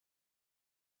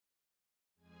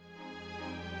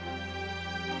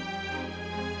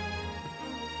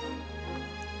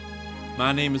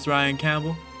My name is Ryan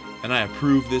Campbell, and I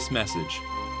approve this message.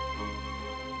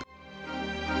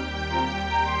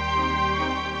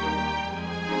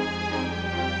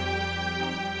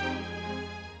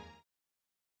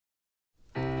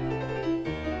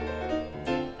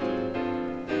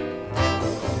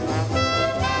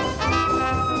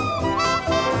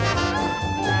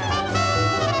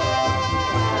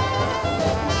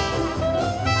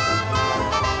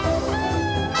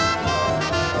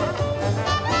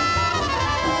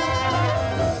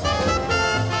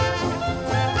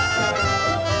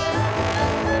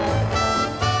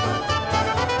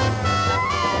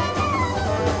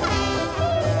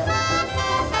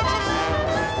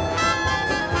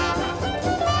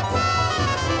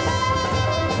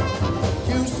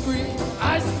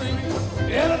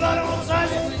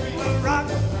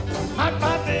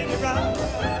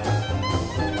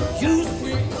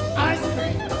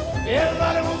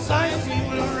 Everybody wants ice cream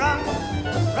when I rock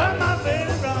my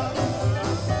baby rock.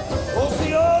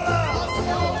 Osceola,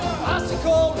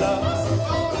 Osceola,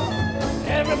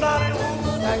 everybody wants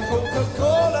that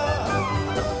Coca-Cola.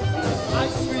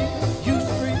 Ice cream, you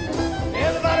scream,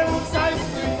 everybody wants ice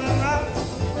cream when I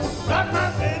rock my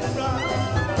baby rock.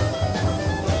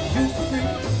 You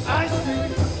scream, ice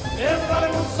cream, everybody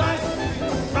wants ice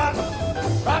cream, rock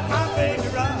my baby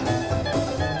rock.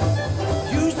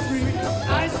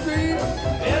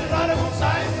 Everybody wants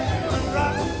ice cream and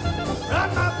rock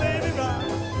my baby rock.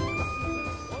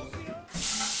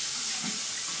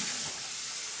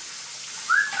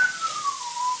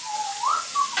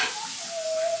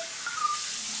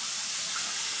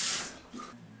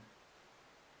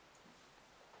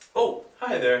 Oh,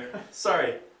 hi there.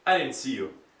 Sorry, I didn't see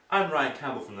you. I'm Ryan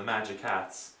Campbell from the Magic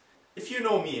Hats. If you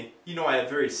know me, you know I have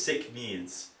very sick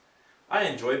needs. I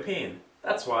enjoy pain.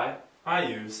 That's why I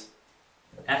use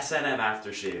S&M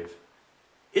aftershave.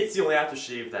 It's the only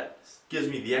aftershave that gives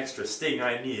me the extra sting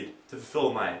I need to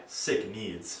fulfill my sick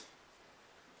needs.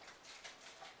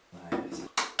 Nice.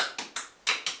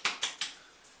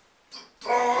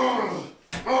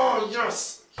 Oh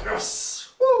yes,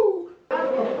 yes, woo!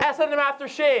 S&M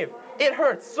aftershave. It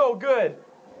hurts so good.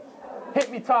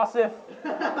 Hit me, Tossif.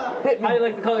 Hit me. I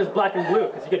like the colors black and blue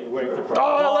because you get wearing it for Oh,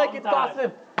 I like it,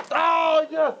 Tossif. Oh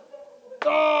yes.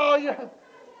 Oh yes.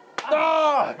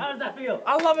 Oh, how does that feel?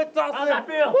 I love it, Dawson. How does that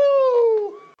feel?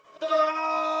 Woo!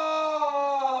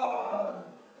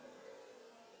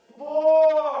 Oh!